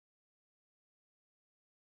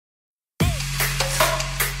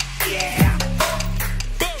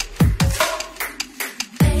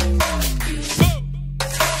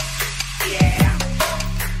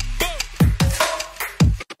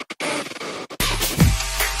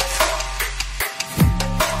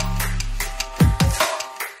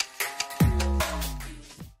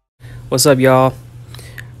What's up, y'all?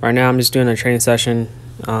 Right now I'm just doing a training session.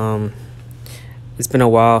 It's been a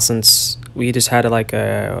while since we just had like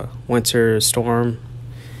a winter storm,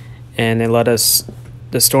 and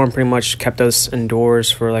the storm pretty much kept us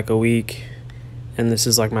indoors for like a week, and this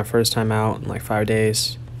is like my first time out in like 5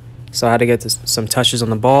 days. So I had to get some touches on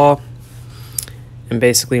the ball, and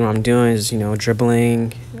basically what I'm doing is,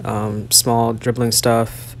 dribbling, small dribbling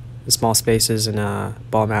stuff, small spaces, and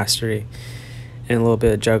ball mastery, and a little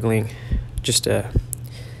bit of juggling, just to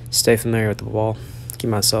stay familiar with the ball, keep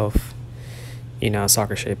myself,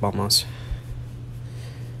 soccer shape almost.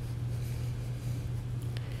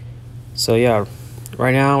 So yeah,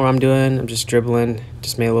 right now what I'm doing, I'm just dribbling,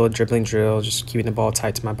 just made a little dribbling drill, just keeping the ball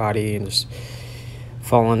tight to my body and just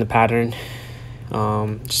following the pattern.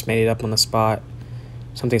 Just made it up on the spot,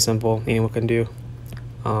 something simple anyone can do.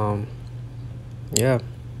 Yeah.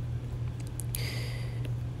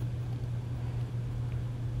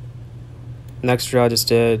 Next drill I just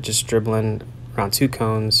did, just dribbling around 2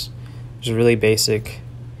 cones, which is really basic.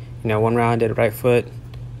 One round I did right foot,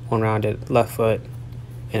 one round I did left foot,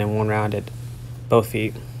 and then one round I did both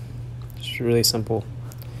feet. It's really simple.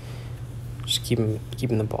 Just keeping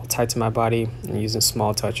the ball tight to my body and using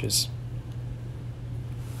small touches.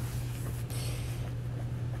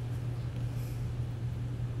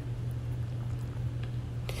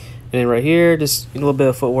 And then right here, just a little bit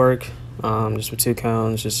of footwork, just with 2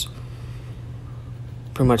 cones, just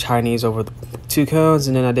pretty much high knees over the 2 cones.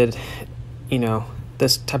 And then I did,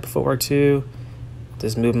 this type of footwork too,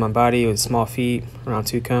 just moving my body with small feet around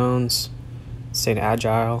 2 cones, staying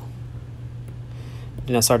agile.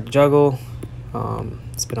 Then I started to juggle.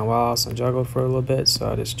 It's been a while since I juggled for a little bit,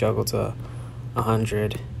 so I just juggled to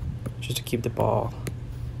 100 just to keep the ball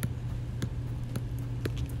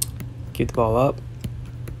up.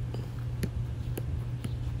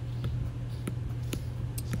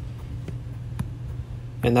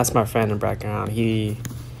 And that's my friend in the background. He's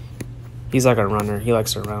like a runner. He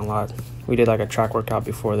likes to run a lot. We did like a track workout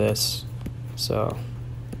before this. So,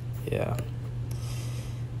 yeah.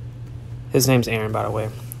 His name's Aaron, by the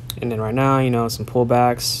way. And then right now, some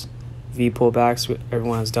pullbacks, V pullbacks.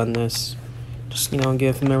 Everyone has done this. Just,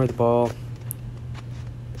 get familiar with the ball.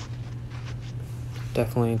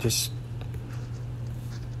 Definitely just.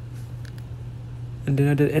 And then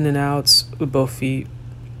I did in and outs with both feet.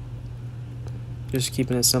 Just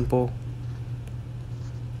keeping it simple.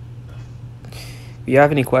 If you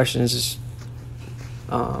have any questions, just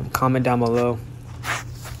comment down below.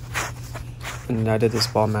 And I did this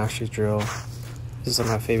ball mastery drill. This is like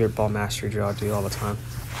my favorite ball mastery drill I do all the time.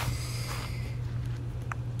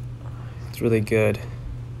 It's really good,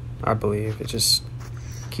 I believe. It just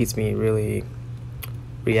keeps me really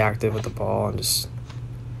reactive with the ball, and just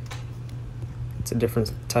it's a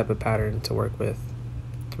different type of pattern to work with.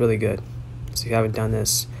 It's really good. So if you haven't done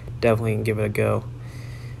this, definitely give it a go.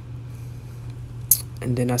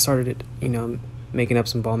 And then I started, making up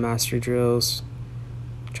some ball mastery drills.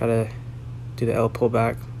 Try to do the L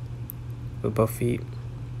pullback with both feet.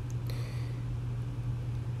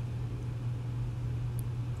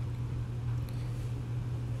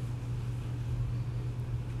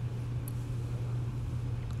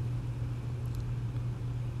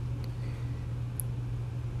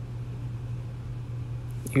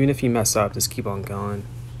 Even if you mess up, just keep on going.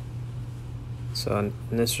 So in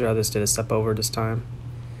this drill, I just did a step over this time.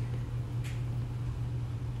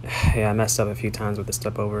 Yeah, I messed up a few times with the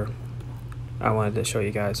step over. I wanted to show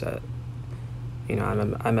you guys that,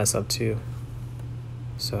 I mess up too.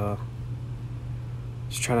 So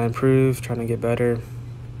just trying to improve, trying to get better.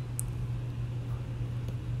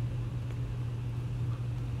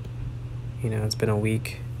 It's been a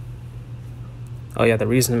week. Oh yeah, the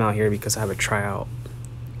reason I'm out here because I have a tryout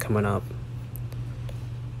coming up.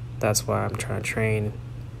 That's why I'm trying to train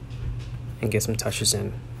and get some touches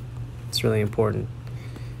in. It's really important.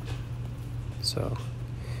 So,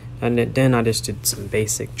 and then I just did some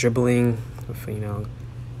basic dribbling with,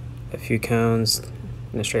 a few cones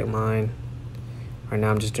in a straight line. Right now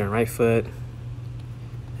I'm just doing right foot,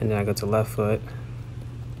 and then I go to left foot.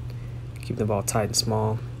 Keep the ball tight and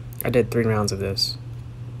small. I did 3 rounds of this.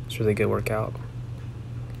 It's a really good workout.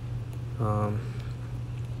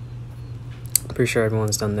 Pretty sure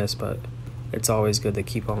everyone's done this, but it's always good to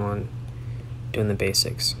keep on doing the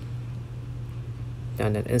basics.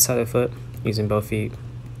 And then inside the foot, using both feet.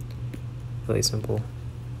 Really simple.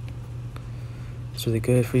 It's really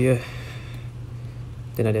good for you.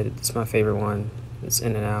 Then I did, it's my favorite one. It's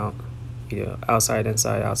in and out. Outside,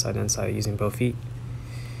 inside, using both feet.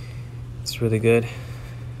 It's really good.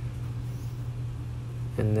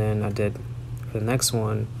 And then I did, for the next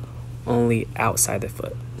one, only outside the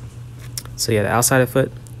foot. So yeah, the outside of the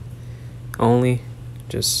foot only,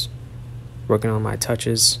 just working on my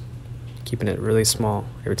touches, keeping it really small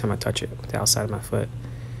every time I touch it with the outside of my foot.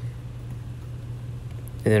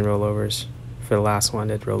 And then rollovers. For the last one,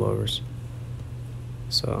 I did rollovers.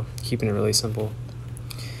 So keeping it really simple.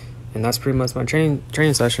 And that's pretty much my training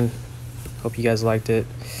session. Hope you guys liked it.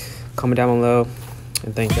 Comment down below,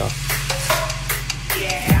 and thank y'all.